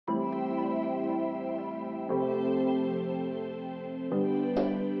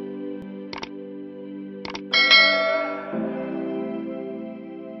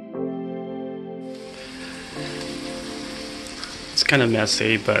kind of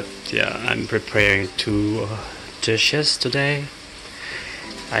messy, but yeah, I'm preparing two dishes today.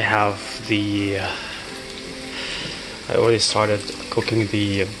 I have I already started cooking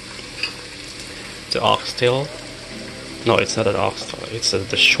the oxtail. No, it's not an oxtail, it's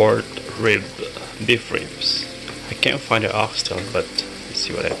the short rib, beef ribs. I can't find the oxtail, but let's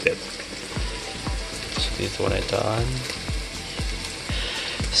see what I did. So this is what I done.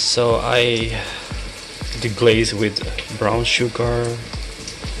 So I deglaze with brown sugar,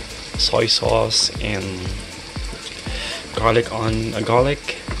 soy sauce, and garlic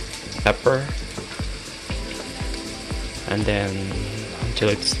pepper, and then until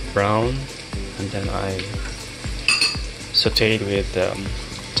it's brown, and then I saute it with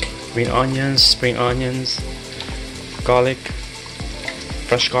green onions, spring onions, garlic,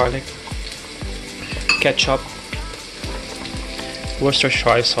 fresh garlic, ketchup,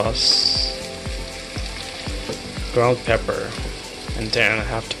 Worcestershire sauce, ground pepper, and then I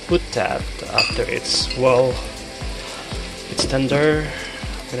have to put that after it's tender.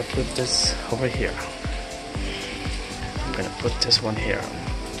 I'm gonna put this over here. I'm gonna put this one here.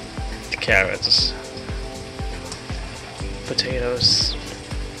 The carrots, potatoes,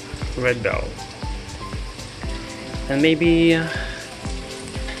 red bell, and maybe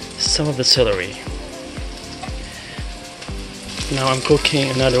some of the celery. Now I'm cooking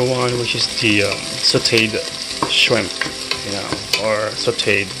another one, which is the sauteed shrimp, or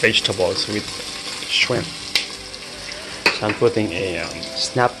sauteed vegetables with shrimp. So I'm putting a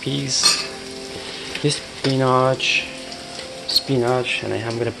snap peas, this spinach, and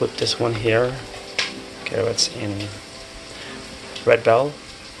I'm gonna put this one here, carrots and red bell,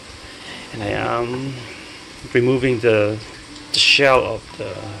 and I am removing the shell of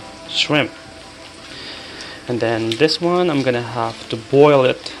the shrimp. And then this one I'm gonna have to boil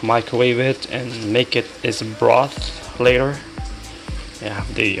it, microwave it, and make it as a broth later. Yeah,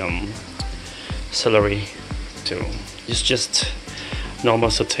 the celery too. It's just normal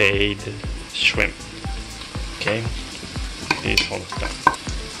sauteed shrimp. Okay, it's all done.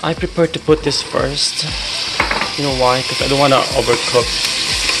 I prefer to put this first. You know why? Because I don't want to overcook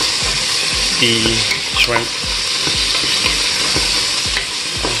the shrimp.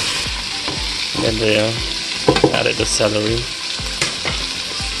 And then added the celery.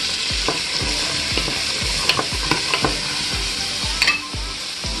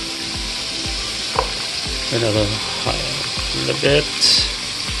 Another little bit.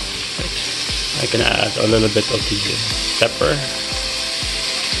 I can add a little bit of the pepper.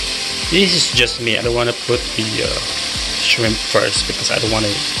 This is just me. I don't want to put the shrimp first because I don't want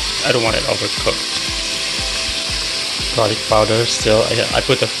it overcooked. Garlic powder still. I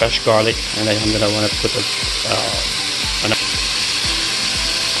put the fresh garlic, and I'm gonna want to put the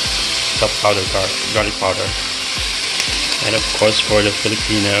garlic powder. And of course, for the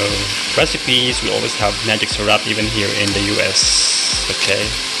Filipino recipes, we always have magic syrup, even here in the US. Okay,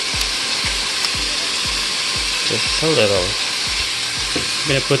 just a little. I'm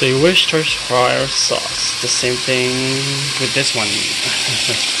gonna put a Worcestershire sauce. The same thing with this one.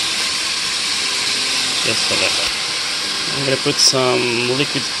 Just a little. I'm gonna put some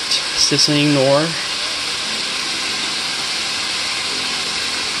liquid seasoning Knorr.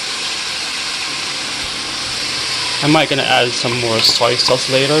 I might gonna add some more soy sauce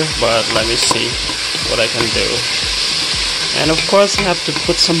later, but let me see what I can do. And of course I have to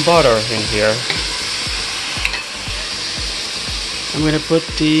put some butter in here. I'm gonna put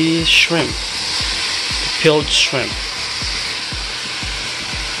the shrimp, the peeled shrimp.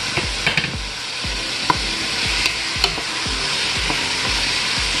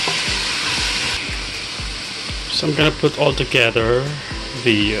 So I'm gonna put all together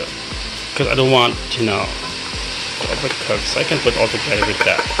because I don't want, overcooked, so I can put all together with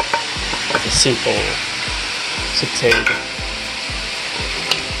that. The simple sauteed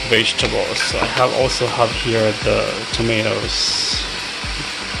vegetables. So I also have here the tomatoes,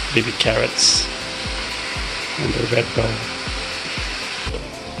 baby carrots, and the red bell.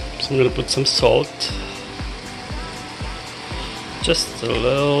 So I'm gonna put some salt, just a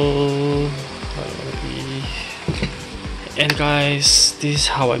little. And guys, this is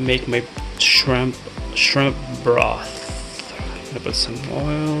how I make my shrimp broth. I'm gonna put some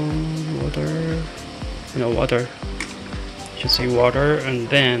water. I should say water, and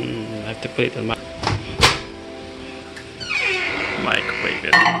then I have to put it in my microwave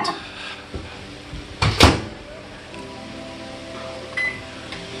it.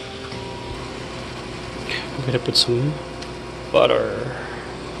 I'm gonna put some butter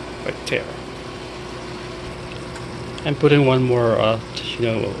right there. And put in one more,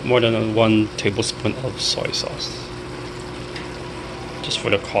 more than 1 tablespoon of soy sauce. just for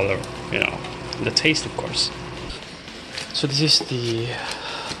the color, you know, and the taste, of course. So this is the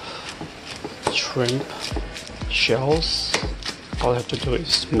shrimp shells. All I have to do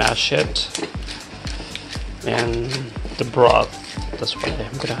is mash it, and the broth, that's what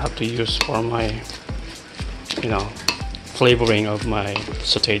I'm gonna have to use for my, you know, flavoring of my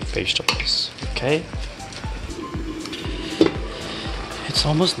sauteed vegetables. Okay, it's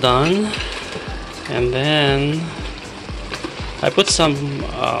almost done. And then I put some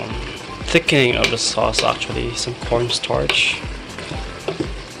thickening of the sauce, actually some cornstarch.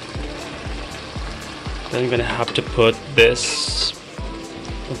 Then I'm gonna have to put this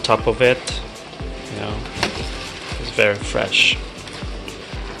on top of it. You know, it's very fresh.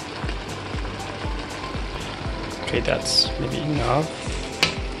 Okay, that's maybe enough.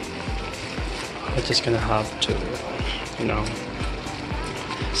 I'm just gonna have to, you know,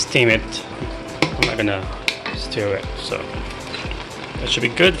 steam it. I'm not gonna stir it, so that should be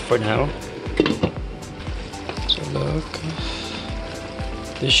good for now. So look,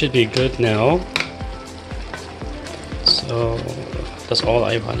 this should be good now. So that's all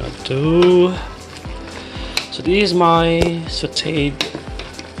I wanna do. So these are my sauteed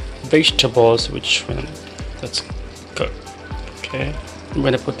vegetables, which that's good. Okay, I'm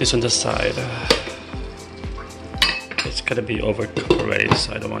gonna put this on the side. It's gonna be overcooked already,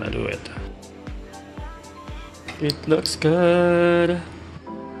 so I don't wanna do it. It looks good.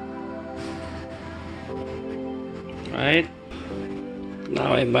 Right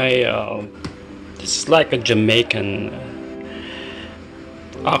now I made this is like a Jamaican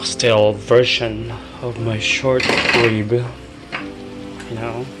oxtail version of my short rib, you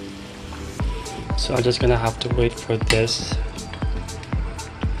know. So I'm just gonna have to wait for this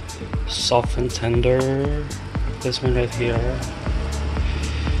soft and tender. This one right here,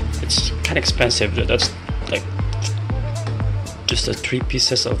 it's kind of expensive. That's like just the 3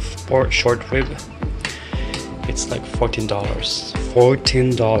 pieces of short rib. It's like $14.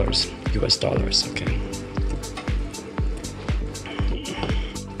 $14 US dollars. Okay.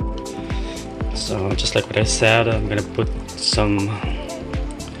 So just like what I said, I'm gonna put some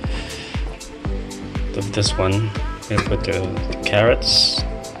of this one. I'm gonna put the carrots,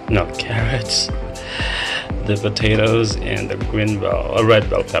 not carrots, the potatoes, and the red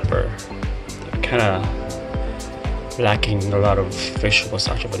bell pepper. Kind of lacking a lot of vegetables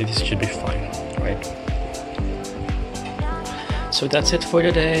actually, but this should be fine, right? So that's it for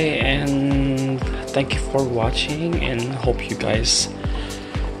today, and thank you for watching, and hope you guys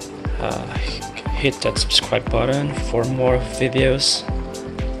hit that subscribe button for more videos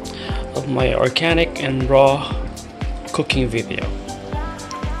of my organic and raw cooking video.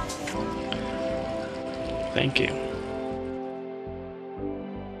 Thank you.